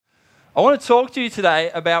I want to talk to you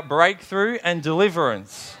today about breakthrough and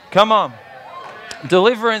deliverance. Come on.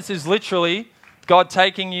 Deliverance is literally God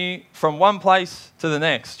taking you from one place to the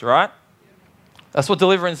next, right? That's what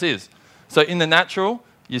deliverance is. So in the natural,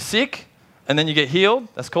 you're sick and then you get healed.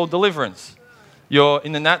 That's called deliverance. You're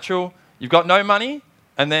in the natural, you've got no money,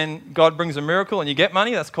 and then God brings a miracle and you get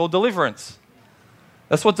money. That's called deliverance.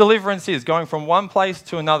 That's what deliverance is, going from one place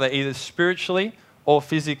to another, either spiritually or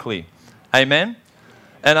physically. Amen?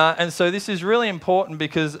 And so this is really important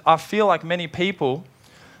because I feel like many people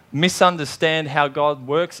misunderstand how God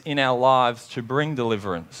works in our lives to bring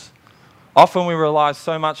deliverance. Often we rely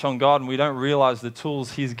so much on God and we don't realize the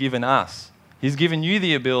tools He's given us. He's given you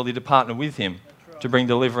the ability to partner with Him to bring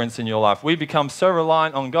deliverance in your life. We become so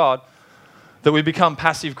reliant on God that we become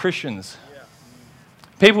passive Christians.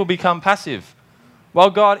 People become passive.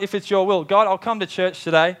 Well, God, if it's your will, God, I'll come to church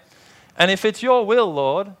today, and if it's your will,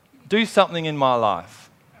 Lord, do something in my life.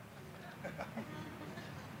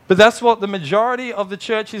 But that's what the majority of the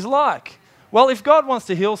church is like. Well, if God wants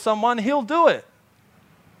to heal someone, He'll do it.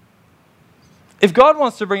 If God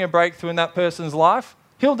wants to bring a breakthrough in that person's life,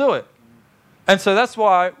 He'll do it. And so that's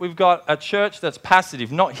why we've got a church that's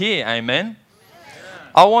passive, not here, amen?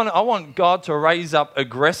 I want God to raise up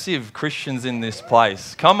aggressive Christians in this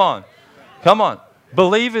place. Come on. Come on.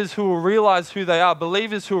 Believers who will realize who they are.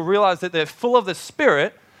 Believers who will realize that they're full of the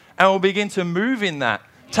Spirit and will begin to move in that.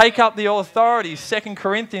 Take up the authority. 2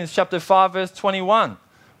 Corinthians chapter 5, verse 21.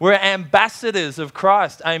 We're ambassadors of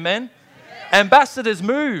Christ. Amen? Ambassadors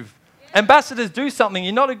move. Ambassadors do something.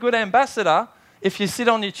 You're not a good ambassador if you sit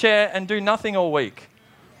on your chair and do nothing all week.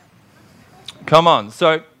 Come on.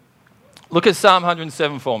 So look at Psalm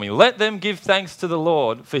 107 for me. Let them give thanks to the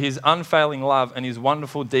Lord for His unfailing love and His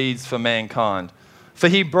wonderful deeds for mankind. For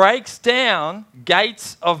He breaks down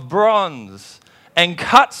gates of bronze and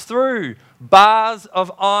cuts through bars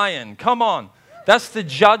of iron. Come on. That's the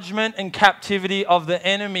judgment and captivity of the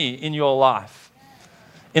enemy in your life,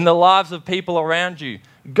 in the lives of people around you.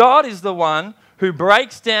 God is the one who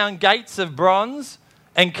breaks down gates of bronze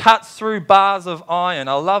and cuts through bars of iron.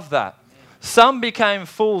 I love that. Some became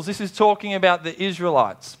fools. This is talking about the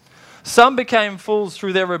Israelites. Some became fools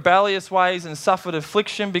through their rebellious ways and suffered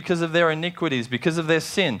affliction because of their iniquities, because of their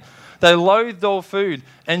sin. They loathed all food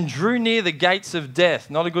and drew near the gates of death.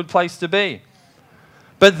 Not a good place to be.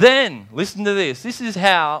 But then, listen to this. This is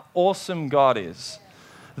how awesome God is.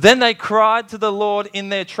 Then they cried to the Lord in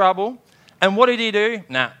their trouble. And what did He do?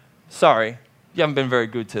 Nah, sorry, you haven't been very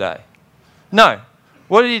good today. No.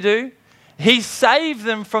 What did He do? He saved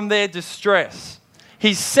them from their distress.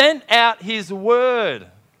 He sent out His word.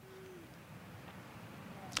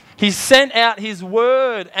 He sent out His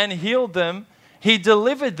word and healed them. He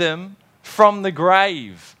delivered them from the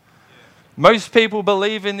grave. Most people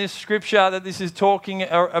believe in this scripture that this is talking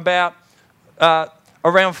about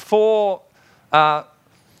around four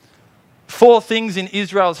things in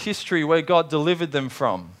Israel's history where God delivered them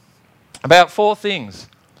from. About 4 things.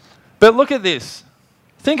 But look at this.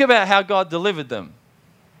 Think about how God delivered them.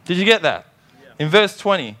 Did you get that? Yeah. In verse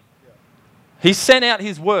 20. Yeah. He sent out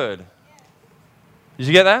His word. Did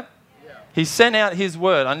you get that? Yeah. He sent out His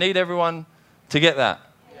word. I need everyone to get that.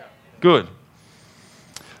 Yeah. Good.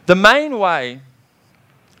 The main way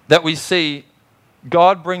that we see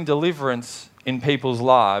God bring deliverance in people's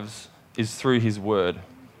lives is through His word.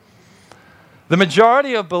 The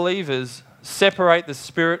majority of believers separate the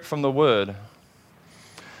Spirit from the Word.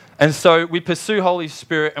 And so we pursue Holy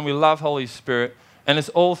Spirit and we love Holy Spirit, and it's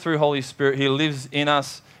all through Holy Spirit. He lives in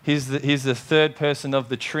us. He's the third person of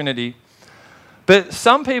the Trinity. But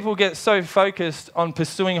some people get so focused on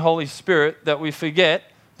pursuing Holy Spirit that we forget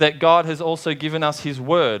that God has also given us His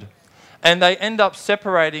Word. And they end up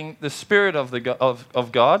separating the Spirit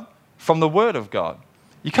of God from the Word of God.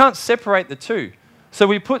 You can't separate the two. So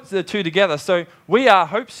we put the two together. So we are,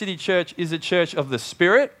 Hope City Church is a church of the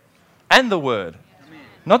Spirit and the Word. Amen.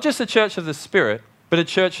 Not just a church of the Spirit, but a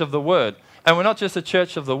church of the Word. And we're not just a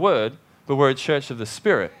church of the Word, but we're a church of the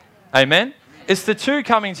Spirit. Amen? Amen. It's the two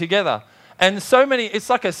coming together. And it's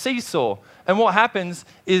like a seesaw. And what happens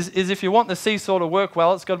is if you want the seesaw to work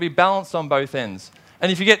well, it's got to be balanced on both ends.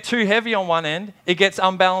 And if you get too heavy on one end, it gets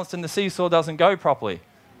unbalanced and the seesaw doesn't go properly.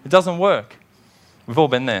 It doesn't work. We've all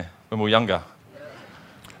been there when we were younger.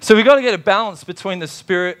 So we've got to get a balance between the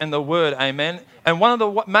Spirit and the Word, amen? And one of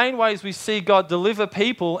the main ways we see God deliver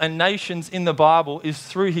people and nations in the Bible is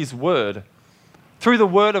through His Word. Through the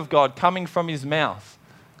Word of God coming from His mouth,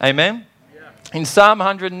 amen? Yeah. In Psalm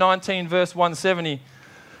 119 verse 170,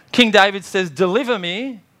 King David says, "Deliver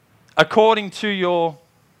me according to your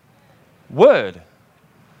word."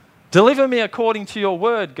 Deliver me according to your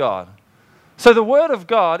word, God. So the Word of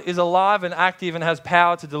God is alive and active and has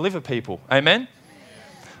power to deliver people. Amen?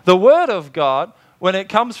 The Word of God, when it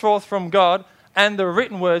comes forth from God, and the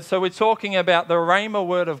written word, so we're talking about the Rhema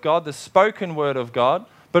Word of God, the spoken Word of God,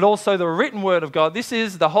 but also the written Word of God. This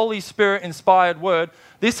is the Holy Spirit inspired Word.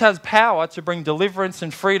 This has power to bring deliverance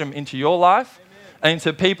and freedom into your life and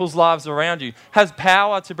into people's lives around you. Has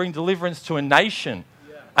power to bring deliverance to a nation.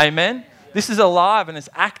 Amen? This is alive and it's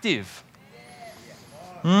active.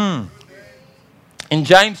 In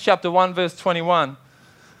James chapter 1 verse 21,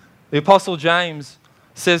 the Apostle James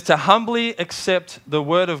says to humbly accept the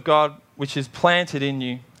Word of God which is planted in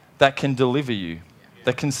you, that can deliver you,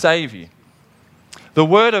 that can save you. The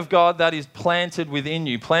Word of God that is planted within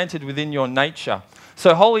you, planted within your nature.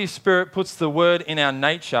 So Holy Spirit puts the Word in our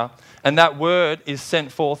nature, and that Word is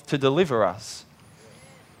sent forth to deliver us.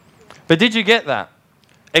 But did you get that?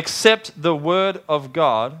 Accept the Word of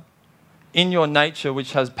God in your nature,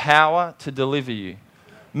 which has power to deliver you.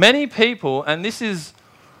 Many people, and this is,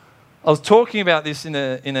 I was talking about this in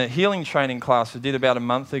a healing training class we did about a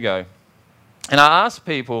month ago. And I asked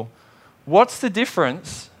people, what's the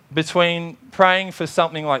difference between praying for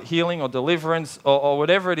something like healing or deliverance or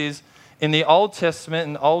whatever it is in the Old Testament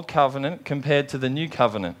and Old Covenant compared to the New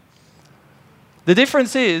Covenant? The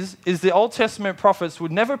difference is the Old Testament prophets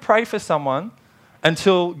would never pray for someone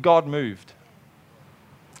until God moved.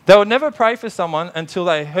 They would never pray for someone until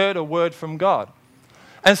they heard a word from God.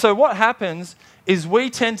 And so what happens is we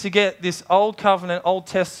tend to get this Old Covenant, Old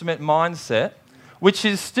Testament mindset, which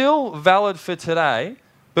is still valid for today,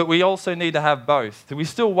 but we also need to have both. We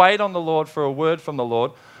still wait on the Lord for a word from the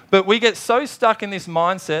Lord, but we get so stuck in this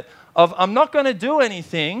mindset of, I'm not going to do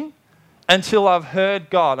anything until I've heard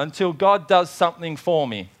God, until God does something for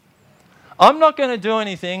me. I'm not going to do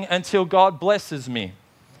anything until God blesses me.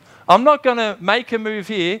 I'm not going to make a move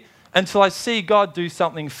here until I see God do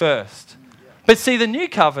something first. But see, the New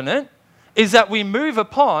Covenant is that we move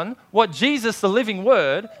upon what Jesus, the living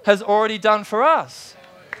Word, has already done for us.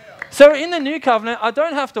 So in the New Covenant, I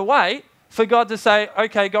don't have to wait for God to say,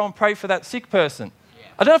 okay, go and pray for that sick person.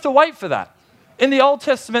 I don't have to wait for that. In the Old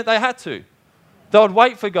Testament, they had to. They would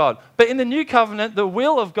wait for God. But in the New Covenant, the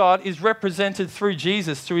will of God is represented through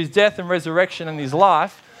Jesus, through his death and resurrection and his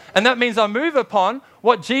life. And that means I move upon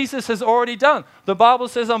what Jesus has already done. The Bible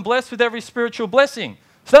says I'm blessed with every spiritual blessing.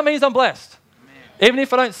 So that means I'm blessed. Even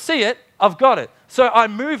if I don't see it, I've got it. So I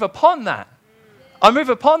move upon that. I move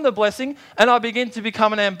upon the blessing and I begin to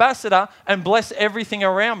become an ambassador and bless everything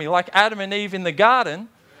around me. Like Adam and Eve in the garden,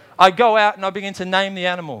 I go out and I begin to name the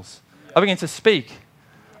animals. I begin to speak.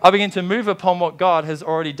 I begin to move upon what God has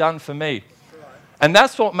already done for me. And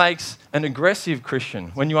that's what makes an aggressive Christian,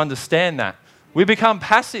 when you understand that. We become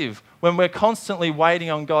passive when we're constantly waiting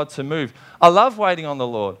on God to move. I love waiting on the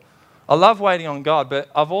Lord. I love waiting on God, but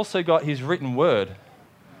I've also got his written word.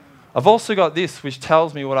 I've also got this which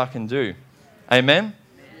tells me what I can do. Amen?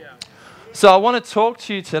 Yeah. So I want to talk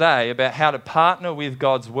to you today about how to partner with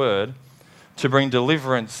God's word to bring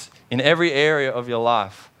deliverance in every area of your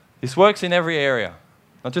life. This works in every area,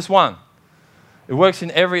 not just one. It works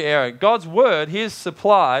in every area. God's word, he is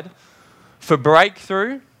supplied for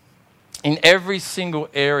breakthrough in every single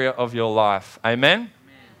area of your life. Amen? Amen?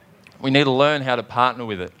 We need to learn how to partner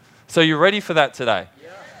with it. So you ready for that today?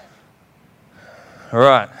 Yeah. All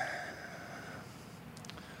right.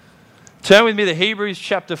 Turn with me to Hebrews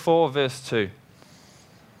chapter 4, verse 2.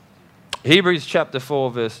 Hebrews chapter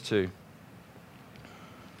 4, verse 2.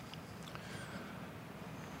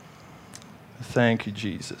 Thank you,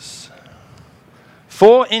 Jesus.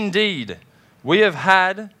 For indeed, we have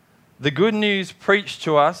had the good news preached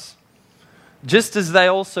to us, just as they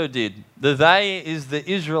also did. The they is the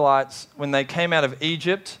Israelites when they came out of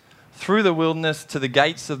Egypt through the wilderness to the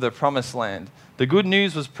gates of the promised land. The good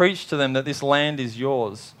news was preached to them that this land is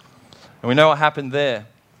yours. And we know what happened there.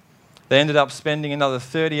 They ended up spending another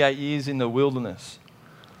 38 years in the wilderness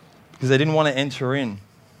because they didn't want to enter in.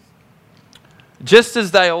 Just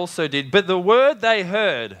as they also did. But the word they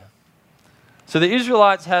heard, so the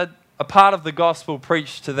Israelites had a part of the gospel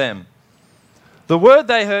preached to them. The word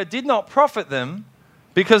they heard did not profit them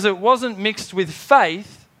because it wasn't mixed with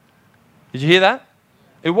faith. Did you hear that?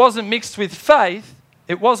 It wasn't mixed with faith.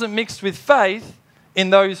 It wasn't mixed with faith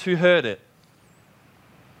in those who heard it.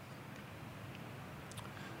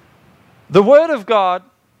 The word of God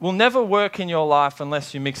will never work in your life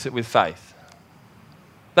unless you mix it with faith.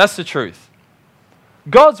 That's the truth.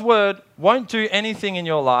 God's word won't do anything in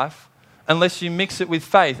your life unless you mix it with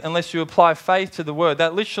faith, unless you apply faith to the word.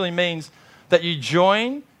 That literally means that you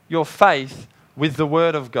join your faith with the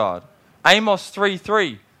word of God. Amos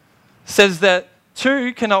 3:3 says that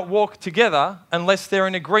two cannot walk together unless they're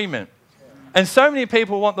in agreement. And so many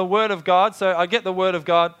people want the word of God. So I get the word of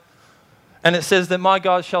God, and it says that my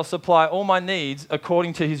God shall supply all my needs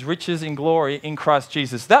according to his riches in glory in Christ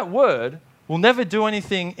Jesus. That word will never do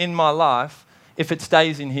anything in my life if it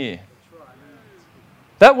stays in here.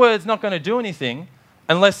 That word's not going to do anything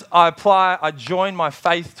unless I join my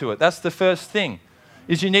faith to it. That's the first thing,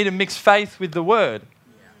 is you need to mix faith with the word.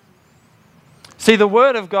 See, the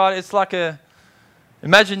word of God, it's like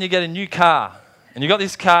imagine you get a new car, and you got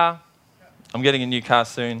this car. I'm getting a new car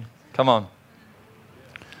soon. Come on.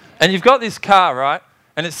 And you've got this car, right?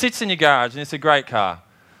 And it sits in your garage, and it's a great car.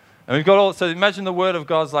 And we've got so imagine the word of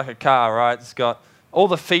God's like a car, right? It's got all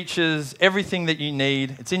the features, everything that you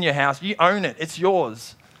need. It's in your house. You own it. It's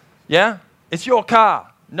yours. Yeah? It's your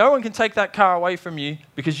car. No one can take that car away from you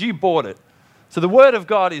because you bought it. So the word of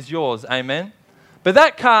God is yours. Amen? But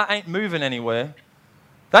that car ain't moving anywhere.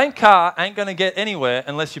 That car ain't going to get anywhere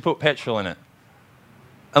unless you put petrol in it.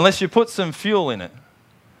 Unless you put some fuel in it.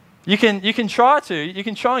 You can try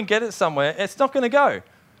and get it somewhere. It's not going to go.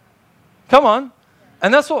 Come on.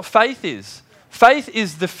 And that's what faith is. Faith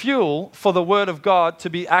is the fuel for the word of God to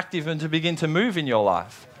be active and to begin to move in your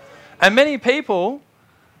life. And many people,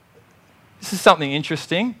 this is something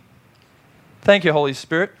interesting. Thank you, Holy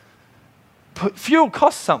Spirit. Fuel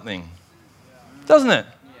costs something, doesn't it?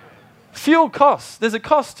 Fuel costs. There's a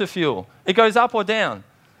cost to fuel. It goes up or down.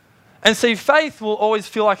 And see, faith will always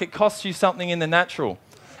feel like it costs you something in the natural.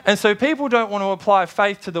 And so people don't want to apply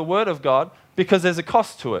faith to the word of God because there's a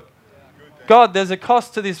cost to it. God, there's a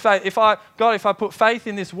cost to this faith. If I put faith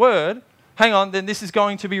in this word, hang on, then this is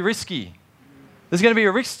going to be risky. There's going to be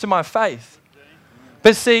a risk to my faith.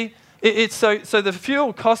 But see, so the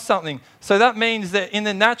fuel costs something. So that means that in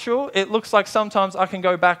the natural, it looks like sometimes I can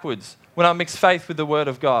go backwards when I mix faith with the word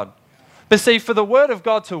of God. But see, for the word of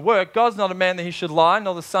God to work, God's not a man that he should lie,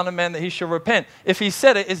 nor the son of man that he should repent. If he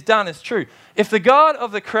said it, it's done, it's true. If the God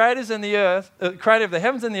of the creators and the earth, creator of the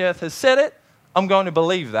heavens and the earth has said it, I'm going to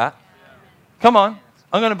believe that. Come on,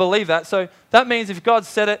 I'm going to believe that. So that means if God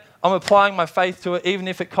said it, I'm applying my faith to it, even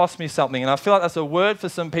if it costs me something. And I feel like that's a word for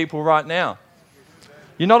some people right now.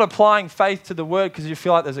 You're not applying faith to the word because you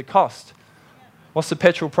feel like there's a cost. What's the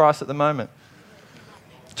petrol price at the moment?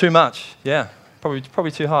 Too much, yeah,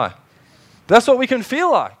 probably too high. That's what we can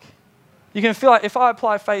feel like. You can feel like if I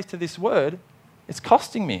apply faith to this word, it's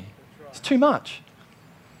costing me. It's too much.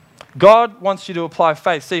 God wants you to apply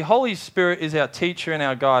faith. See, Holy Spirit is our teacher and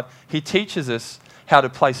our guide. He teaches us how to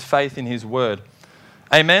place faith in his word.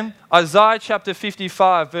 Amen? Isaiah chapter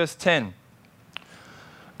 55, verse 10.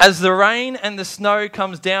 As the rain and the snow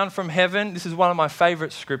comes down from heaven, this is one of my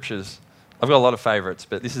favorite scriptures. I've got a lot of favorites,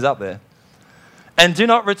 but this is up there. And do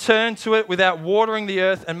not return to it without watering the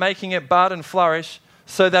earth and making it bud and flourish,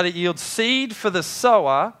 so that it yields seed for the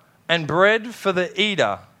sower and bread for the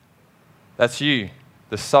eater. That's you,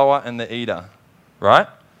 the sower and the eater, right?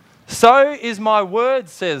 So is my word,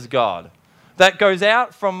 says God, that goes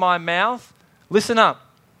out from my mouth. Listen up,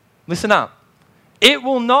 listen up. It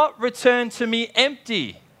will not return to me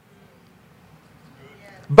empty,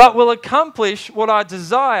 but will accomplish what I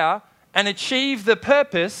desire and achieve the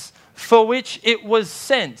purpose for which it was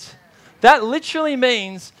sent. That literally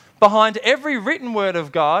means behind every written word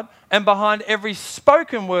of God and behind every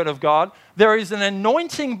spoken word of God, there is an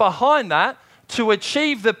anointing behind that to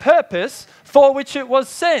achieve the purpose for which it was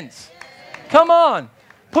sent. Come on,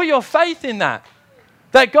 put your faith in that.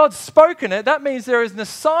 That God's spoken it, that means there is an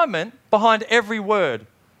assignment behind every word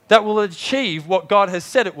that will achieve what God has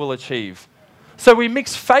said it will achieve. So we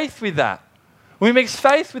mix faith with that. We mix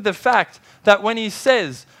faith with the fact that when he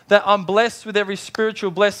says that I'm blessed with every spiritual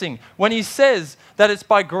blessing, when he says that it's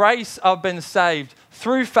by grace I've been saved,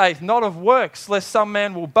 through faith, not of works, lest some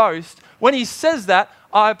man will boast, when he says that,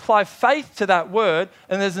 I apply faith to that word,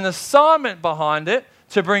 and there's an assignment behind it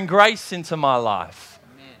to bring grace into my life.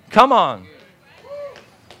 Amen. Come on.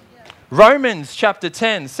 Romans chapter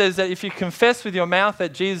 10 says that if you confess with your mouth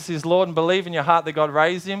that Jesus is Lord and believe in your heart that God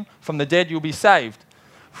raised him from the dead, you'll be saved.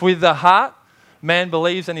 For with the heart, man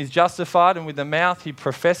believes and is justified, and with the mouth he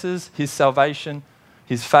professes his salvation,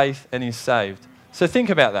 his faith, and is saved. So think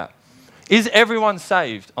about that. Is everyone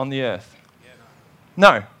saved on the earth?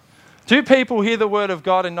 No. Do people hear the word of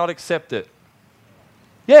God and not accept it?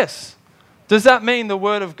 Yes. Does that mean the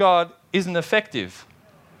word of God isn't effective?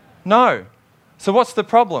 No. So what's the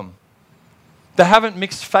problem? They haven't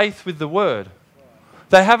mixed faith with the word.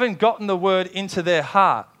 They haven't gotten the word into their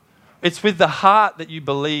heart. It's with the heart that you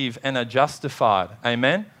believe and are justified.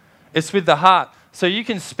 Amen? It's with the heart. So you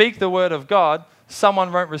can speak the word of God,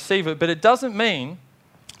 someone won't receive it, but it doesn't mean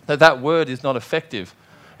that that word is not effective.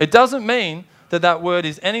 It doesn't mean that that word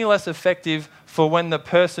is any less effective for when the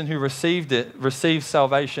person who received it received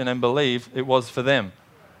salvation and believed, it was for them.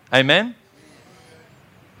 Amen?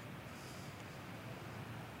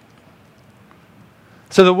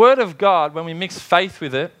 So the Word of God, when we mix faith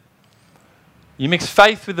with it, you mix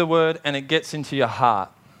faith with the Word and it gets into your heart.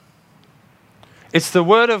 It's the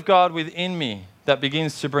Word of God within me that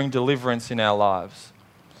begins to bring deliverance in our lives.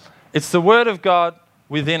 It's the Word of God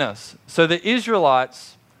within us. So the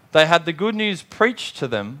Israelites, they had the good news preached to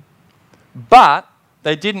them, but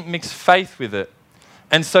they didn't mix faith with it.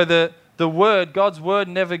 And so the Word, God's Word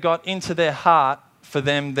never got into their heart for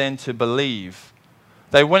them then to believe.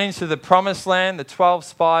 They went into the promised land, the 12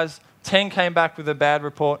 spies, 10 came back with a bad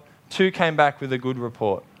report, 2 came back with a good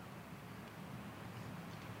report.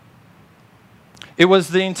 It was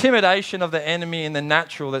the intimidation of the enemy in the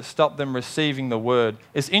natural that stopped them receiving the Word.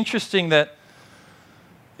 It's interesting that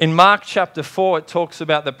in Mark chapter 4, it talks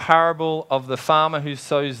about the parable of the farmer who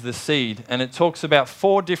sows the seed. And it talks about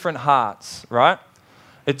 4 different hearts, right?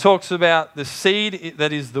 It talks about the seed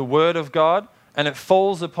that is the Word of God. And it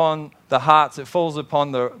falls upon the hearts. It falls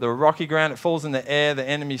upon the rocky ground. It falls in the air. The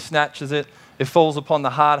enemy snatches it. It falls upon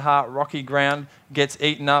the hard heart, rocky ground, gets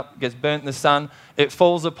eaten up, gets burnt in the sun. It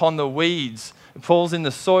falls upon the weeds. It falls in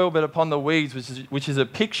the soil, but upon the weeds, which is a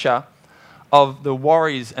picture of the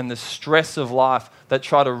worries and the stress of life that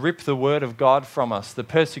try to rip the Word of God from us, the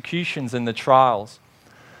persecutions and the trials.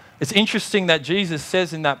 It's interesting that Jesus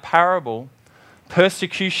says in that parable,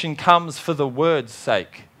 persecution comes for the Word's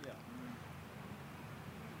sake.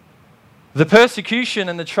 The persecution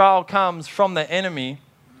and the trial comes from the enemy,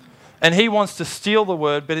 and he wants to steal the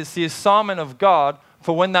Word, but it's the assignment of God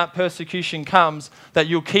for when that persecution comes that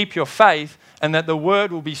you'll keep your faith and that the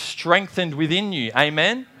Word will be strengthened within you.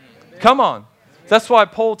 Amen? Come on. That's why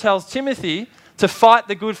Paul tells Timothy to fight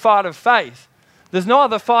the good fight of faith. There's no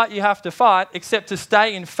other fight you have to fight except to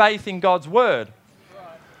stay in faith in God's Word.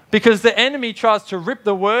 Because the enemy tries to rip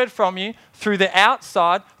the Word from you through the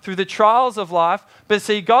outside, through the trials of life. But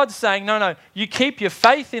see, God's saying, no, you keep your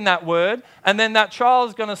faith in that Word, and then that trial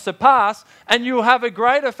is going to surpass, and you'll have a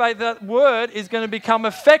greater faith that Word is going to become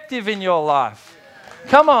effective in your life.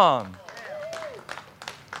 Come on.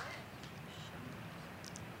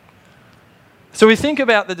 So we think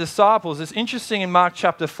about the disciples. It's interesting in Mark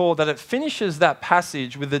chapter 4 that it finishes that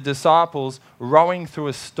passage with the disciples rowing through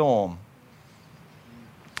a storm.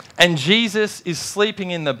 And Jesus is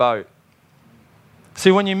sleeping in the boat.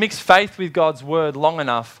 See, when you mix faith with God's Word long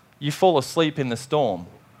enough, you fall asleep in the storm.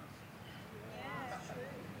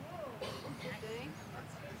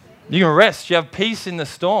 You can rest. You have peace in the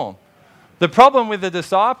storm. The problem with the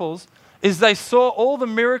disciples is they saw all the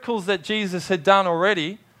miracles that Jesus had done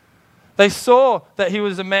already. They saw that he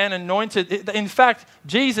was a man anointed. In fact,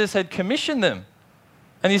 Jesus had commissioned them.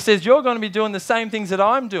 And he says, you're going to be doing the same things that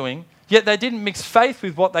I'm doing. Yet they didn't mix faith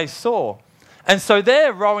with what they saw. And so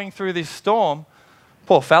they're rowing through this storm.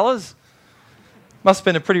 Poor fellas. Must have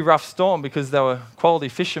been a pretty rough storm because they were quality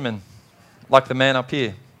fishermen, like the man up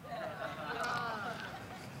here.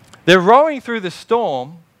 They're rowing through the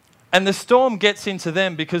storm, and the storm gets into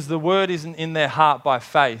them because the Word isn't in their heart by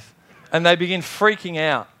faith. And they begin freaking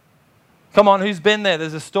out. Come on, who's been there?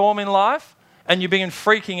 There's a storm in life, and you begin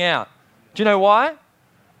freaking out. Do you know why?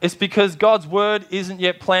 It's because God's Word isn't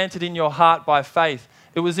yet planted in your heart by faith.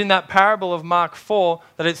 It was in that parable of Mark 4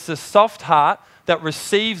 that it's the soft heart that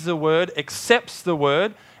receives the Word, accepts the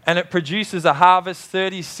Word, and it produces a harvest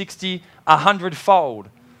 30, 60, 100-fold.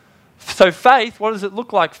 So faith, what does it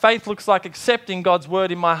look like? Faith looks like accepting God's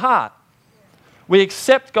Word in my heart. We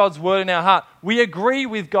accept God's Word in our heart. We agree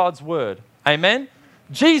with God's Word. Amen?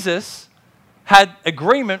 Jesus had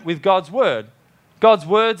agreement with God's Word. God's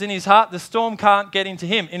Word's in his heart, the storm can't get into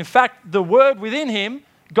him. In fact, the Word within him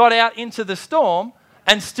got out into the storm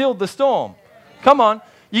and stilled the storm. Come on,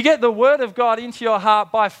 you get the Word of God into your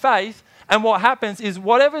heart by faith, and what happens is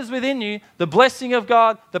whatever's within you, the blessing of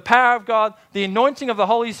God, the power of God, the anointing of the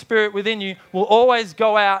Holy Spirit within you will always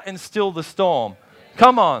go out and still the storm.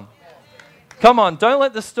 Come on. Come on, don't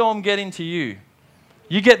let the storm get into you.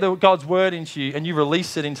 You get God's Word into you and you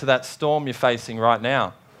release it into that storm you're facing right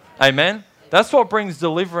now. Amen? That's what brings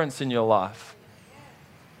deliverance in your life.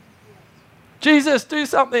 Jesus, do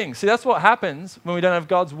something. See, that's what happens when we don't have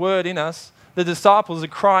God's Word in us. The disciples are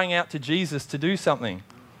crying out to Jesus to do something.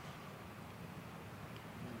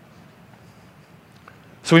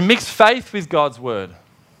 So we mix faith with God's Word.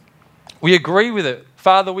 We agree with it.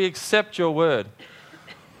 Father, we accept your Word.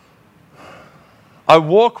 I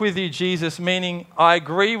walk with you, Jesus, meaning I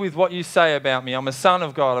agree with what you say about me. I'm a son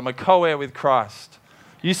of God. I'm a co-heir with Christ.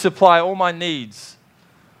 You supply all my needs.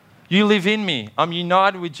 You live in me. I'm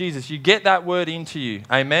united with Jesus. You get that word into you.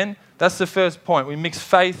 Amen? That's the first point. We mix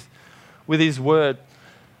faith with his word.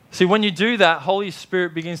 See, when you do that, Holy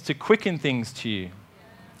Spirit begins to quicken things to you.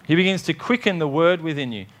 He begins to quicken the word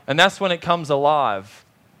within you. And that's when it comes alive.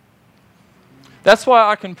 That's why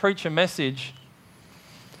I can preach a message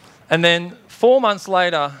and then 4 months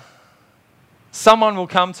later, someone will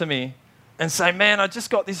come to me and say, man, I just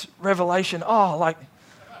got this revelation. I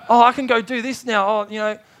can go do this now.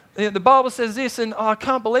 The Bible says this, and I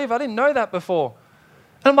can't believe I didn't know that before.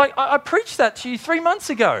 And I'm like, I preached that to you 3 months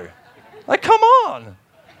ago. Like, come on.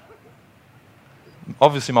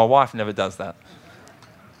 Obviously, my wife never does that.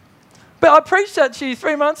 But I preached that to you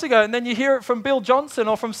 3 months ago, and then you hear it from Bill Johnson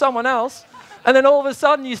or from someone else, and then all of a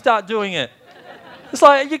sudden you start doing it. It's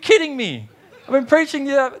like, are you kidding me? I've been preaching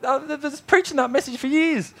that message for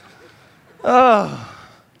years. Oh.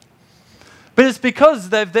 But it's because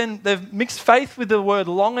they've mixed faith with the word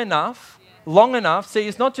long enough. See,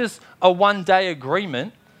 it's not just a one-day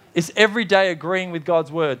agreement. It's every day agreeing with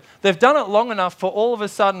God's word. They've done it long enough for all of a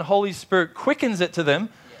sudden Holy Spirit quickens it to them.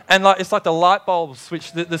 And it's like the light bulb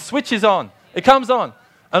switch. The switch is on. It comes on.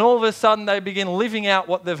 And all of a sudden they begin living out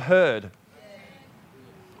what they've heard.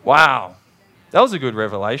 Wow. That was a good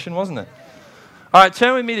revelation, wasn't it? All right,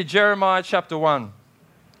 turn with me to Jeremiah chapter 1.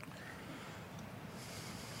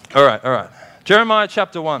 All right. Jeremiah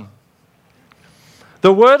chapter 1.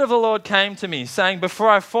 The word of the Lord came to me, saying, before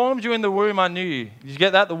I formed you in the womb, I knew you. Did you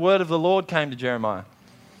get that? The word of the Lord came to Jeremiah.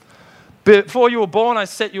 Before you were born, I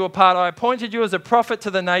set you apart. I appointed you as a prophet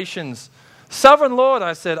to the nations. Sovereign Lord,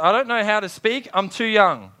 I said, I don't know how to speak. I'm too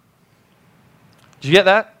young. Did you get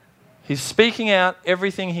that? He's speaking out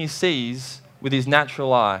everything he sees with his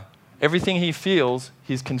natural eye. Everything he feels,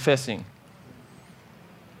 he's confessing.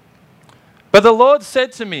 But the Lord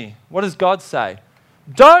said to me, what does God say?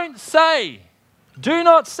 Do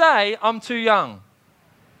not say, I'm too young.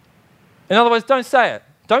 In other words, don't say it.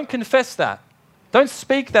 Don't confess that. Don't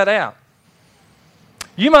speak that out.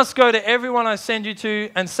 You must go to everyone I send you to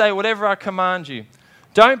and say whatever I command you.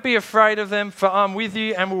 Don't be afraid of them, for I'm with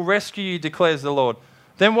you and will rescue you, declares the Lord.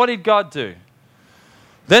 Then what did God do?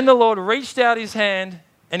 Then the Lord reached out his hand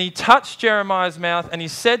and he touched Jeremiah's mouth and he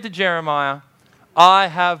said to Jeremiah, I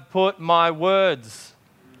have put my words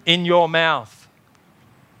in your mouth.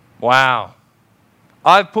 Wow.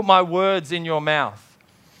 I've put my words in your mouth.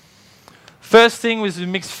 First thing was to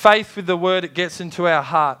mix faith with the word, it gets into our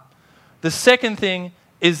heart. The second thing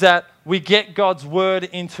is that we get God's word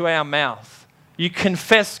into our mouth. You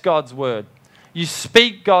confess God's word. You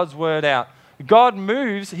speak God's word out. God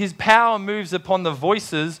moves, his power moves upon the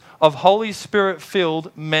voices of Holy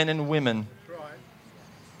Spirit-filled men and women.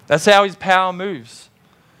 That's how his power moves.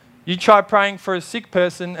 You try praying for a sick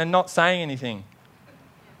person and not saying anything.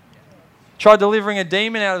 Try delivering a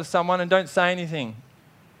demon out of someone and don't say anything.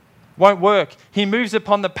 Won't work. He moves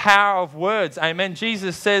upon the power of words. Amen.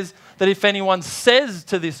 Jesus says that if anyone says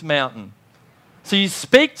to this mountain, so you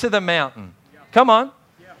speak to the mountain. Come on.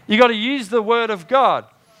 You got to use the word of God.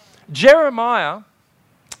 Jeremiah,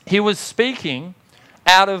 he was speaking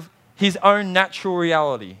out of his own natural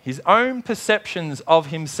reality, his own perceptions of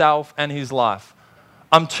himself and his life.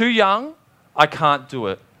 I'm too young. I can't do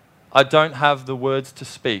it. I don't have the words to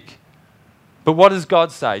speak. But what does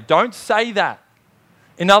God say? Don't say that.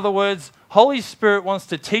 In other words, Holy Spirit wants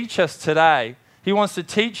to teach us today. He wants to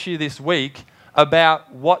teach you this week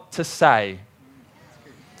about what to say.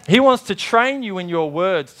 He wants to train you in your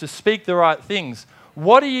words to speak the right things.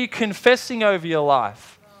 What are you confessing over your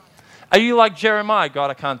life? Are you like Jeremiah? God,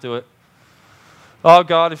 I can't do it. Oh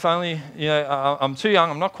God, if only, I'm too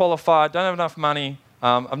young, I'm not qualified, don't have enough money.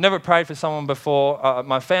 I've never prayed for someone before.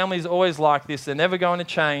 My family's always like this. They're never going to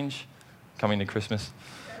change. Coming to Christmas.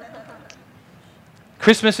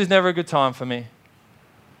 Christmas is never a good time for me.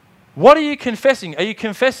 What are you confessing? Are you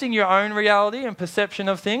confessing your own reality and perception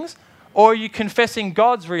of things? Or are you confessing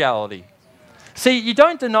God's reality? See, you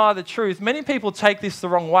don't deny the truth. Many people take this the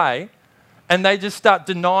wrong way and they just start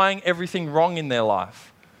denying everything wrong in their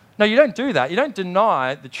life. No, you don't do that. You don't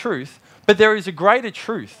deny the truth, but there is a greater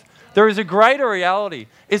truth. There is a greater reality.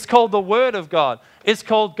 It's called the Word of God. It's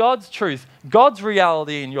called God's truth, God's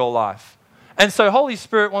reality in your life. And so Holy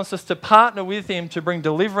Spirit wants us to partner with him to bring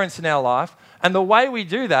deliverance in our life. And the way we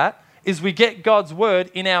do that is we get God's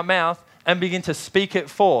word in our mouth and begin to speak it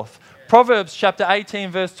forth. Proverbs chapter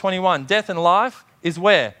 18, verse 21. Death and life is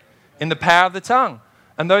where? In the power of the tongue.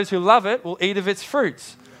 And those who love it will eat of its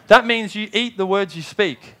fruits. That means you eat the words you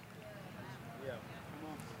speak.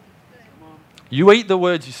 You eat the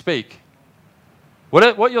words you speak.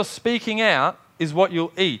 What you're speaking out is what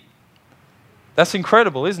you'll eat. That's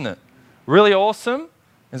incredible, isn't it? Really awesome,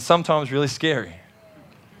 and sometimes really scary.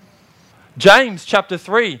 James chapter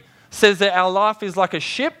 3 says that our life is like a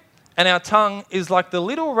ship and our tongue is like the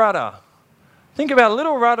little rudder. Think about a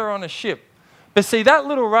little rudder on a ship. But see, that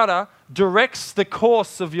little rudder directs the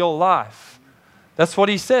course of your life. That's what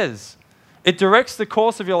he says. It directs the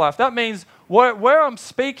course of your life. That means where I'm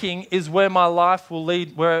speaking is where my life will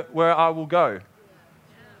lead, where I will go.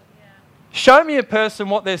 Show me a person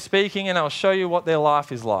what they're speaking and I'll show you what their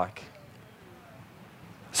life is like.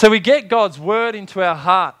 So we get God's word into our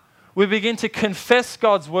heart. We begin to confess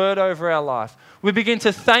God's word over our life. We begin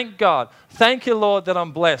to thank God. Thank you, Lord, that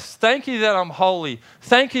I'm blessed. Thank you that I'm holy.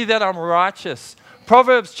 Thank you that I'm righteous.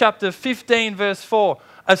 Proverbs chapter 15, verse 4.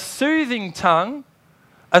 A soothing tongue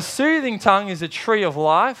is a tree of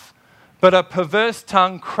life, but a perverse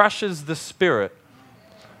tongue crushes the spirit.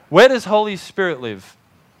 Where does Holy Spirit live?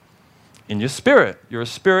 In your spirit. You're a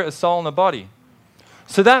spirit, a soul, and a body.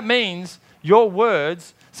 So that means your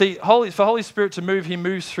words, see, for Holy Spirit to move, he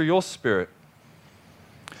moves through your spirit.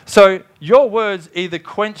 So your words either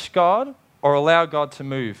quench God or allow God to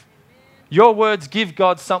move. Your words give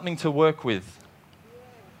God something to work with.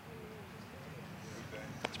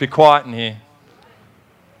 Let's be quiet in here.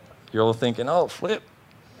 You're all thinking, oh, flip.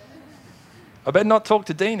 I better not talk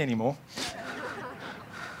to Dean anymore.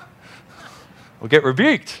 We'll get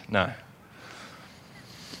rebuked. No.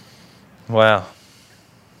 Wow.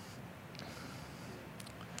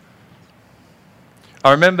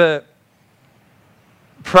 I remember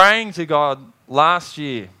praying to God last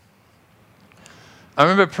year. I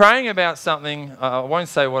remember praying about something. I won't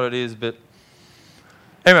say what it is, but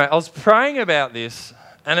anyway, I was praying about this,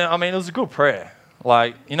 and it was a good prayer.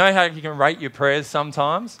 Like, you know how you can rate your prayers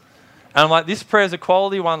sometimes? And I'm like, this prayer is a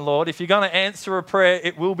quality one, Lord. If you're going to answer a prayer,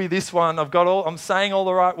 it will be this one. I'm saying all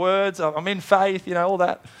the right words. I'm in faith, all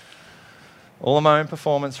that. All of my own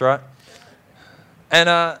performance, right?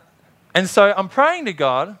 And so I'm praying to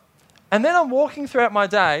God, and then I'm walking throughout my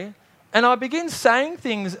day, and I begin saying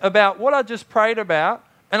things about what I just prayed about,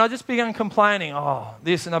 and I just began complaining,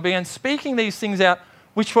 and I began speaking these things out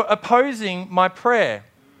which were opposing my prayer.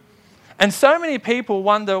 And so many people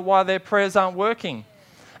wonder why their prayers aren't working.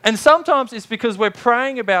 And sometimes it's because we're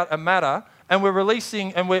praying about a matter, and we're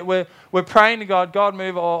releasing, and we're praying to God, God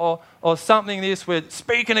move, or something this, we're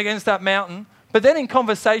speaking against that mountain. But then in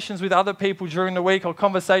conversations with other people during the week or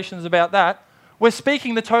conversations about that, we're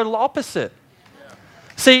speaking the total opposite. Yeah.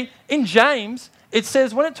 See, in James, it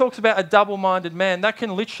says when it talks about a double-minded man, that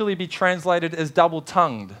can literally be translated as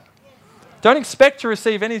double-tongued. Don't expect to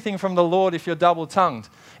receive anything from the Lord if you're double-tongued.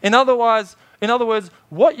 In other words,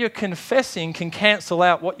 what you're confessing can cancel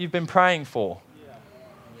out what you've been praying for.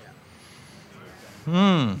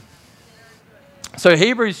 So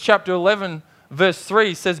Hebrews chapter 11, verse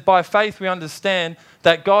 3 says, by faith we understand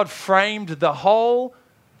that God framed the whole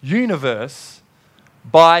universe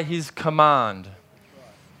by his command.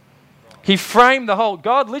 He framed the whole.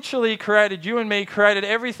 God literally created you and me, created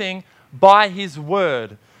everything by his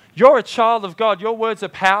word. You're a child of God. Your words are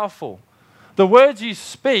powerful. The words you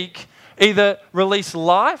speak either release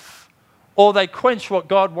life or they quench what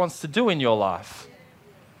God wants to do in your life.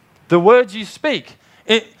 The words you speak.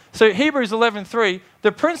 So Hebrews 11:3,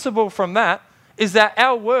 the principle from that is that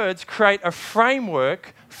our words create a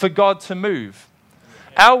framework for God to move.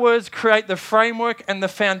 Our words create the framework and the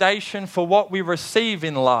foundation for what we receive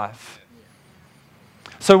in life.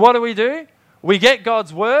 So what do? We get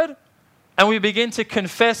God's word and we begin to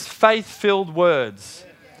confess faith-filled words.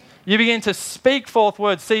 You begin to speak forth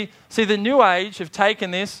words. See, the New Age have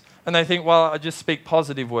taken this and they think, well, I just speak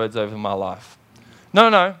positive words over my life.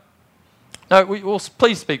 No,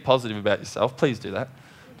 please speak positive about yourself. Please do that.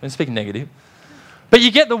 Don't speak negative. But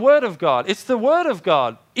you get the word of God. It's the word of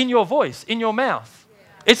God in your voice, in your mouth.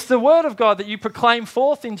 It's the word of God that you proclaim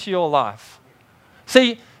forth into your life.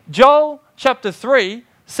 See, Joel chapter 3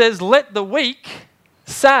 says, let the weak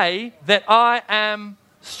say that I am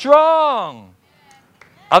strong.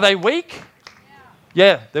 Are they weak?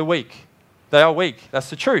 Yeah, they're weak. They are weak. That's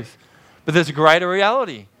the truth. But there's a greater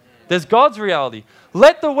reality. There's God's reality.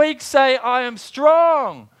 Let the weak say, I am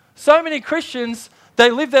strong. So many Christians, they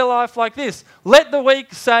live their life like this. Let the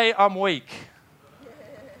weak say, I'm weak.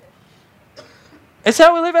 It's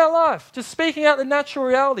how we live our life, just speaking out the natural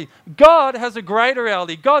reality. God has a greater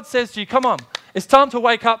reality. God says to you, come on, it's time to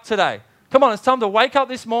wake up today. Come on, it's time to wake up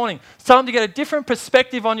this morning. It's time to get a different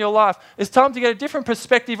perspective on your life. It's time to get a different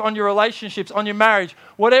perspective on your relationships, on your marriage,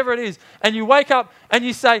 whatever it is. And you wake up and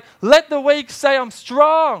you say, let the weak say I'm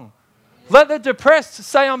strong. Let the depressed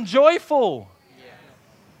say I'm joyful.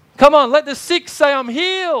 Come on, let the sick say I'm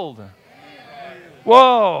healed.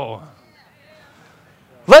 Whoa.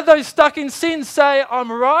 Let those stuck in sin say, I'm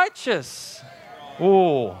righteous.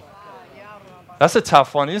 Ooh, that's a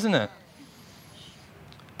tough one, isn't it?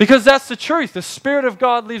 Because that's the truth. The Spirit of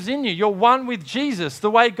God lives in you. You're one with Jesus. The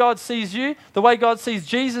way God sees you, the way God sees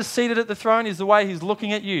Jesus seated at the throne is the way He's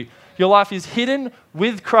looking at you. Your life is hidden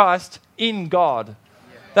with Christ in God.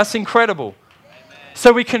 That's incredible.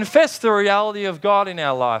 So we confess the reality of God in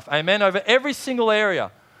our life. Amen. Over every single area.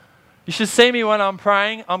 You should see me when I'm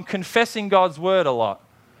praying. I'm confessing God's word a lot.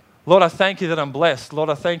 Lord, I thank you that I'm blessed. Lord,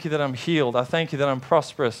 I thank you that I'm healed. I thank you that I'm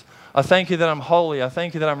prosperous. I thank you that I'm holy. I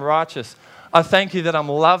thank you that I'm righteous. I thank you that I'm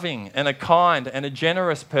loving and a kind and a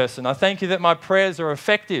generous person. I thank you that my prayers are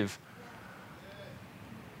effective.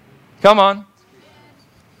 Come on.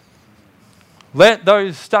 Let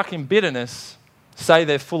those stuck in bitterness say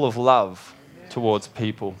they're full of love towards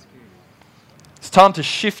people. It's time to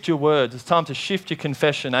shift your words. It's time to shift your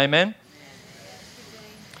confession. Amen?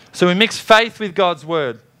 So we mix faith with God's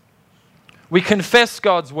word. We confess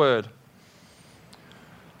God's word.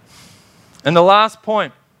 And the last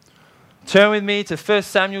point, turn with me to 1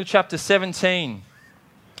 Samuel chapter 17.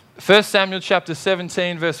 1 Samuel chapter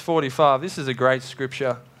 17 verse 45. This is a great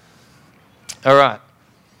scripture. All right.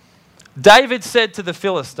 David said to the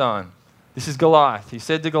Philistine, this is Goliath. He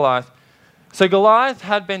said to Goliath, so Goliath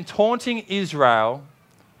had been taunting Israel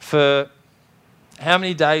for how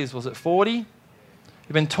many days? Was it 40? He'd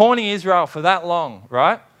been taunting Israel for that long,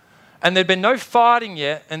 right? And there'd been no fighting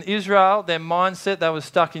yet. And Israel, their mindset, they were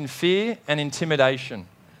stuck in fear and intimidation.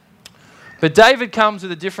 But David comes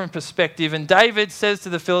with a different perspective. And David says to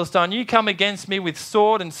the Philistine, you come against me with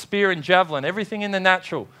sword and spear and javelin, everything in the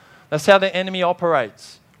natural. That's how the enemy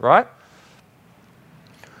operates, right?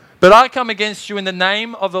 But I come against you in the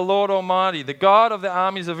name of the Lord Almighty, the God of the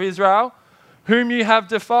armies of Israel, whom you have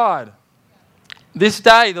defied. This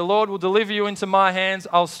day the Lord will deliver you into my hands.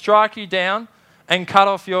 I'll strike you down and cut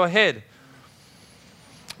off your head.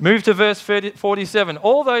 Move to verse 47.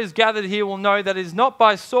 All those gathered here will know that it is not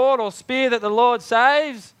by sword or spear that the Lord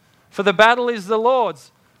saves, for the battle is the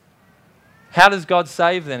Lord's. How does God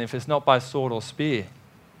save then if it's not by sword or spear?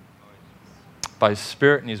 By His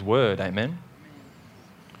Spirit and His word. Amen.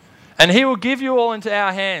 And He will give you all into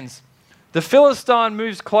our hands. The Philistine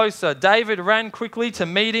moves closer. David ran quickly to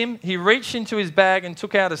meet him. He reached into his bag and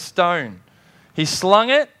took out a stone. He slung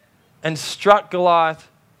it and struck Goliath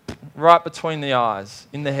right between the eyes,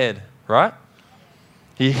 in the head, right?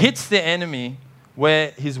 He hits the enemy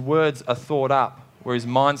where his words are thought up, where his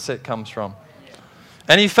mindset comes from.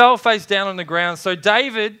 And he fell face down on the ground. So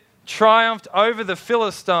David triumphed over the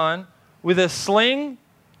Philistine with a sling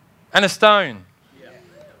and a stone.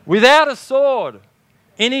 Without a sword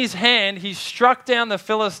in his hand, he struck down the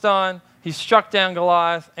Philistine, he struck down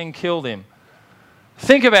Goliath and killed him.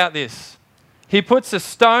 Think about this. He puts a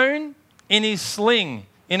stone in his sling,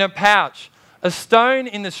 in a pouch. A stone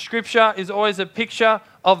in the scripture is always a picture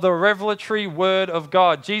of the revelatory word of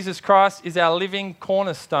God. Jesus Christ is our living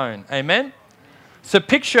cornerstone. Amen? It's a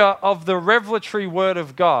picture of the revelatory word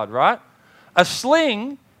of God, right? A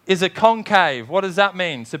sling is a concave. What does that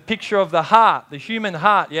mean? It's a picture of the heart, the human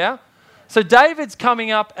heart, yeah? So David's coming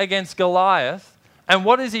up against Goliath, and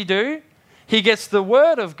what does he do? He gets the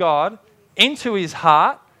word of God into his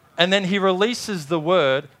heart, and then he releases the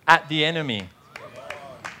word at the enemy.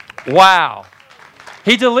 Wow.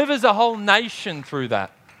 He delivers a whole nation through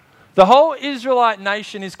that. The whole Israelite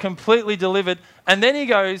nation is completely delivered, and then he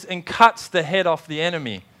goes and cuts the head off the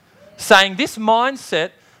enemy, saying this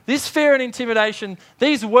mindset, this fear and intimidation,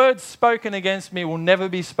 these words spoken against me will never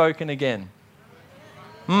be spoken again.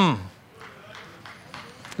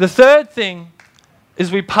 The third thing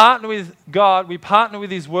is we partner with God, we partner with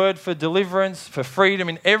His word for deliverance, for freedom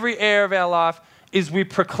in every area of our life, is we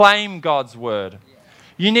proclaim God's word.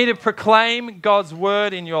 You need to proclaim God's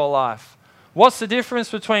word in your life. What's the difference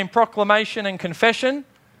between proclamation and confession?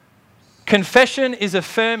 Confession is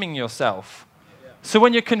affirming yourself. So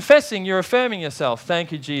when you're confessing, you're affirming yourself.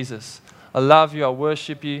 Thank you, Jesus. I love you. I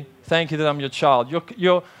worship you. Thank you that I'm your child.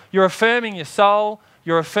 You're affirming your soul.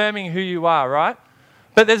 You're affirming who you are, right?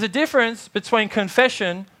 But there's a difference between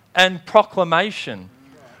confession and proclamation.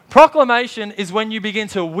 Proclamation is when you begin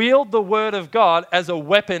to wield the word of God as a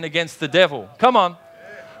weapon against the devil. Come on.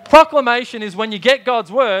 Proclamation is when you get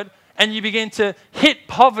God's word and you begin to hit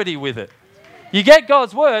poverty with it. You get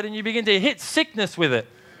God's word and you begin to hit sickness with it.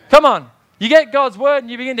 Come on. You get God's word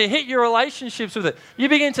and you begin to hit your relationships with it. You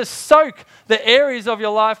begin to soak the areas of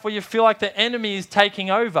your life where you feel like the enemy is taking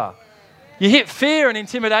over. You hit fear and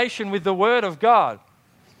intimidation with the word of God.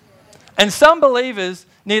 And some believers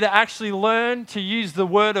need to actually learn to use the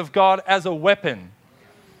word of God as a weapon.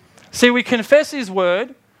 See, we confess His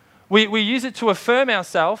word, We use it to affirm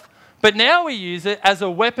ourselves, but now we use it as a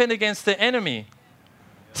weapon against the enemy.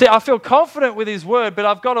 See, I feel confident with his word, but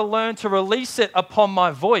I've got to learn to release it upon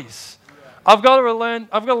my voice. I've got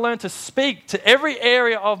to learn to speak to every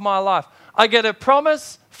area of my life. I get a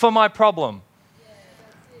promise for my problem.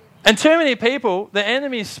 And too many people, the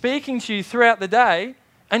enemy is speaking to you throughout the day,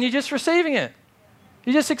 and you're just receiving it.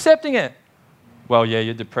 You're just accepting it. Well, yeah,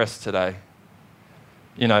 you're depressed today.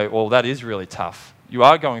 Well, that is really tough. You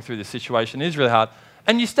are going through this situation. It is really hard.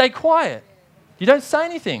 And you stay quiet. You don't say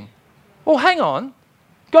anything. Well, hang on.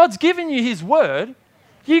 God's given you his word.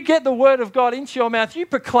 You get the word of God into your mouth. You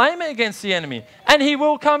proclaim it against the enemy, and he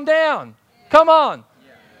will come down. Come on.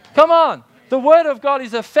 Come on. The word of God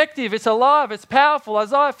is effective. It's alive. It's powerful.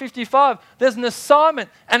 Isaiah 55, there's an assignment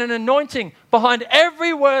and an anointing behind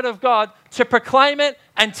every word of God to proclaim it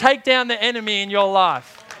and take down the enemy in your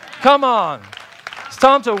life. Come on. It's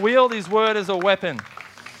time to wield his word as a weapon.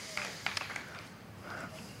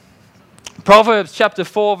 Proverbs chapter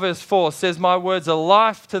 4 verse 4 says, my words are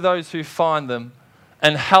life to those who find them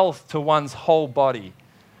and health to one's whole body.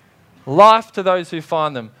 Life to those who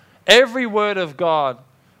find them. Every word of God,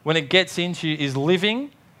 when it gets into you, is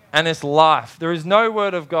living and it's life. There is no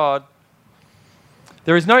word of God,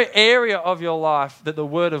 there is no area of your life that the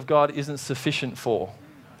word of God isn't sufficient for.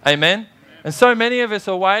 Amen? And so many of us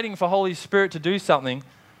are waiting for Holy Spirit to do something,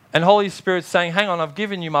 and Holy Spirit's saying, hang on, I've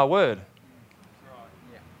given you my word.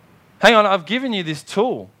 Hang on, I've given you this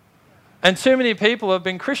tool. And too many people have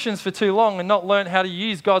been Christians for too long and not learned how to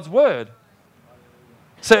use God's word.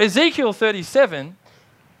 So Ezekiel 37,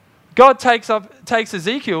 God takes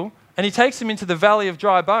Ezekiel and he takes him into the valley of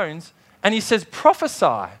dry bones and he says,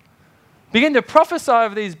 prophesy. Begin to prophesy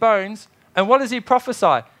over these bones. And what does he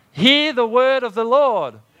prophesy? Hear the word of the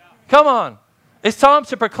Lord. Come on. It's time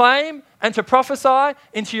to proclaim and to prophesy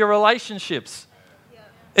into your relationships.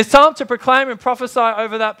 It's time to proclaim and prophesy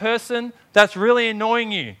over that person that's really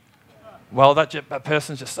annoying you. Well, that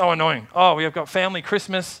person's just so annoying. Oh, we have got family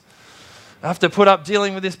Christmas. I have to put up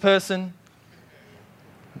dealing with this person.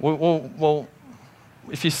 Well,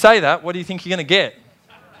 if you say that, what do you think you're going to get?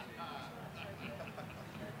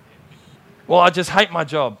 Well, I just hate my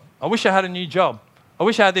job. I wish I had a new job. I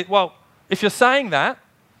wish I had this. Well, if you're saying that,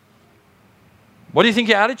 what do you think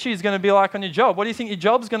your attitude is going to be like on your job? What do you think your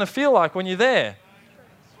job's going to feel like when you're there?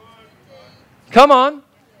 Come on.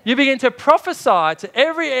 You begin to prophesy to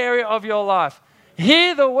every area of your life.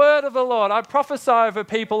 Hear the word of the Lord. I prophesy over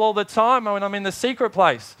people all the time when I'm in the secret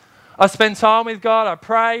place. I spend time with God, I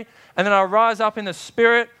pray, and then I rise up in the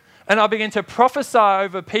Spirit and I begin to prophesy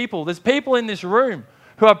over people. There's people in this room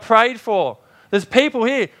who I prayed for. There's people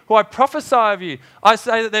here who I prophesy over you. I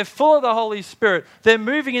say that they're full of the Holy Spirit. They're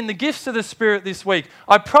moving in the gifts of the Spirit this week.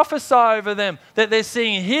 I prophesy over them that they're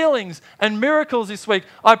seeing healings and miracles this week.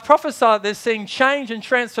 I prophesy that they're seeing change and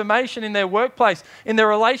transformation in their workplace, in their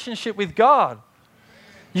relationship with God.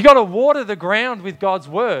 You've got to water the ground with God's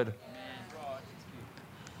word.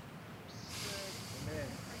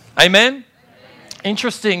 Amen?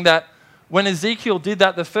 Interesting that when Ezekiel did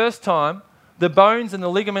that the first time, the bones and the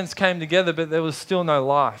ligaments came together, but there was still no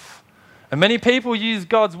life. And many people use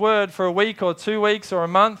God's word for a week or 2 weeks or a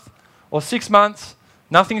month or 6 months.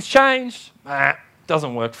 Nothing's changed.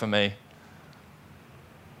 Doesn't work for me.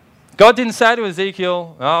 God didn't say to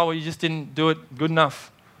Ezekiel, oh, well, you just didn't do it good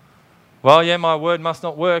enough. Well, yeah, my word must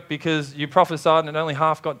not work because you prophesied and it only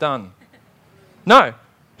half got done. No.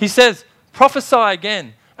 He says, prophesy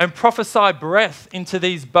again and prophesy breath into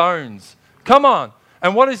these bones. Come on.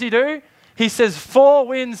 And what does he do? He says, 4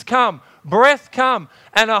 winds come, breath come,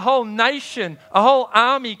 and a whole nation, a whole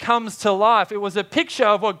army comes to life. It was a picture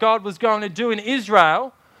of what God was going to do in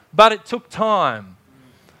Israel, but it took time.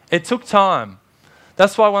 It took time.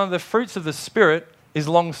 That's why one of the fruits of the Spirit is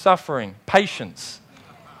long-suffering, patience.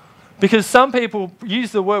 Because some people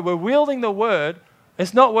use the word, we're wielding the word,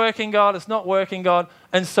 it's not working, God, it's not working, God,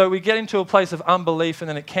 and so we get into a place of unbelief and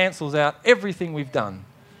then it cancels out everything we've done.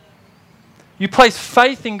 You place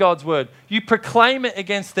faith in God's word. You proclaim it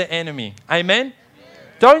against the enemy. Amen?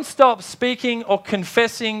 Don't stop speaking or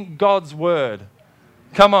confessing God's word.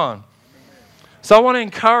 Come on. So I want to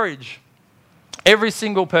encourage every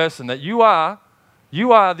single person that you are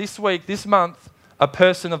this week, this month, a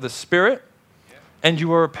person of the Spirit, and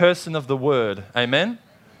you are a person of the word. Amen?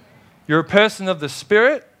 You're a person of the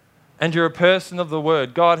Spirit, and you're a person of the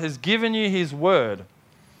word. God has given you his word.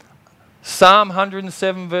 Psalm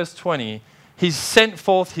 107 verse 20, he's sent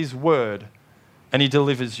forth his word and he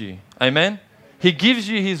delivers you. Amen? He gives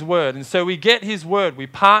you his word. And so we get his word. We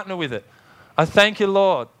partner with it. I thank you,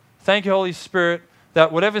 Lord. Thank you, Holy Spirit,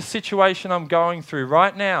 that whatever situation I'm going through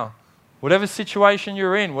right now, whatever situation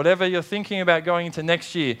you're in, whatever you're thinking about going into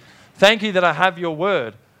next year, thank you that I have your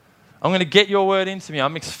word. I'm going to get your word into me. I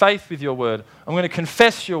mix faith with your word. I'm going to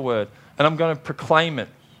confess your word, and I'm going to proclaim it.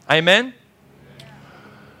 Amen?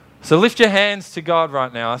 So lift your hands to God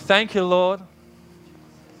right now. I thank you, Lord.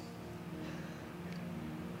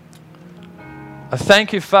 I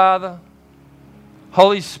thank you, Father.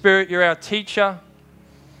 Holy Spirit, you're our teacher.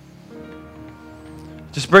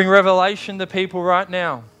 Just bring revelation to people right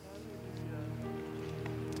now.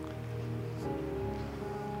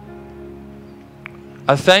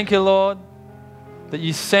 I thank you, Lord, that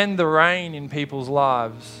you send the rain in people's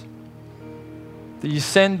lives. That you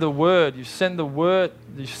send the word. You sent the word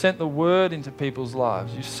into people's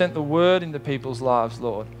lives. You sent the word into people's lives,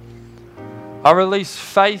 Lord. I release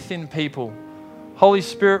faith in people. Holy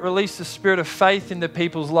Spirit, release the spirit of faith into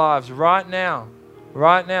people's lives right now.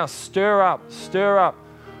 Right now. Stir up. Stir up.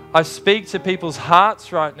 I speak to people's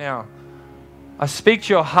hearts right now. I speak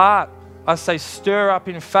to your heart. I say stir up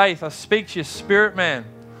in faith. I speak to your spirit, man.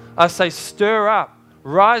 I say stir up.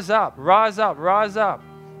 Rise up. Rise up. Rise up.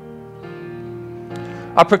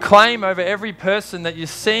 I proclaim over every person that you're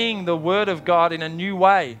seeing the word of God in a new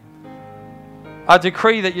way. I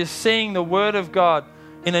decree that you're seeing the word of God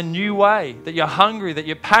in a new way, that you're hungry, that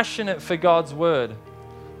you're passionate for God's word.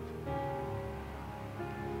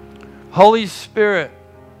 Holy Spirit,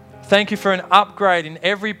 thank you for an upgrade in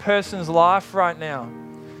every person's life right now,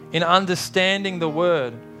 in understanding the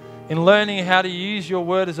word, in learning how to use your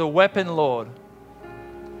word as a weapon, Lord.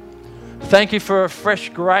 Thank you for a fresh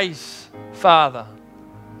grace, Father.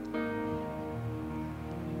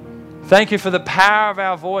 Thank you for the power of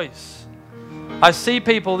our voice. I see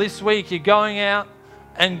people this week, you're going out,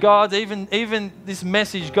 and God's even this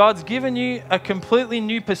message, God's given you a completely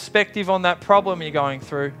new perspective on that problem you're going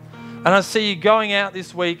through. And I see you going out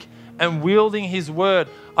this week and wielding His word.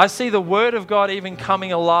 I see the word of God even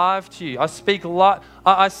coming alive to you. I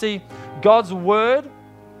see God's word,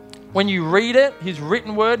 when you read it, His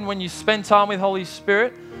written word, and when you spend time with Holy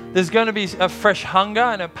Spirit, there's going to be a fresh hunger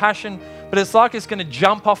and a passion, but it's like it's going to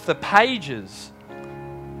jump off the pages.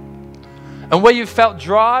 And where you felt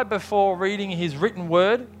dry before reading His written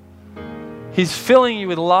word, He's filling you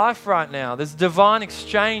with life right now. There's divine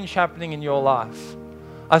exchange happening in your life.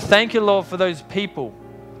 I thank you, Lord, for those people.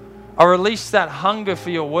 I release that hunger for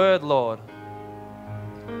your word, Lord.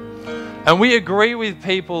 And we agree with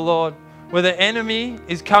people, Lord, where the enemy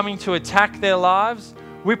is coming to attack their lives.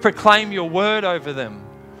 We proclaim your word over them.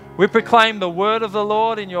 We proclaim the word of the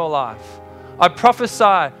Lord in your life. I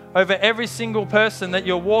prophesy over every single person that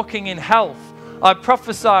you're walking in health. I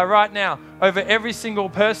prophesy right now over every single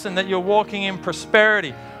person that you're walking in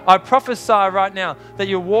prosperity. I prophesy right now that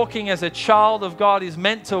you're walking as a child of God is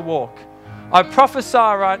meant to walk. I prophesy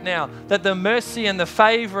right now that the mercy and the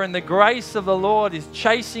favor and the grace of the Lord is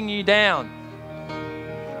chasing you down.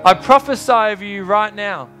 I prophesy over you right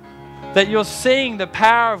now that you're seeing the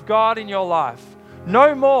power of God in your life.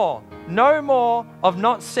 No more of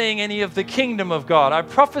not seeing any of the kingdom of God. I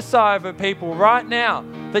prophesy over people right now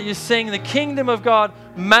that you're seeing the kingdom of God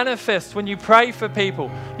manifest when you pray for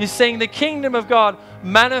people. You're seeing the kingdom of God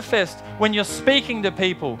manifest when you're speaking to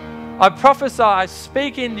people. I prophesy, I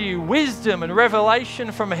speak into you wisdom and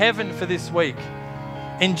revelation from heaven for this week.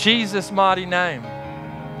 In Jesus' mighty name.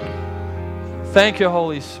 Thank you,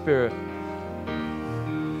 Holy Spirit.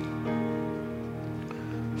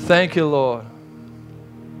 Thank you, Lord.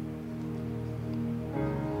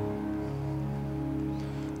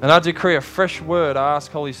 And I decree a fresh word. I ask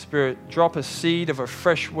Holy Spirit, drop a seed of a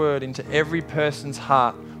fresh word into every person's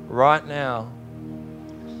heart right now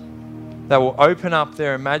that will open up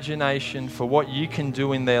their imagination for what you can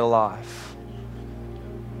do in their life.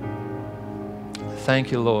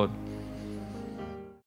 Thank you, Lord.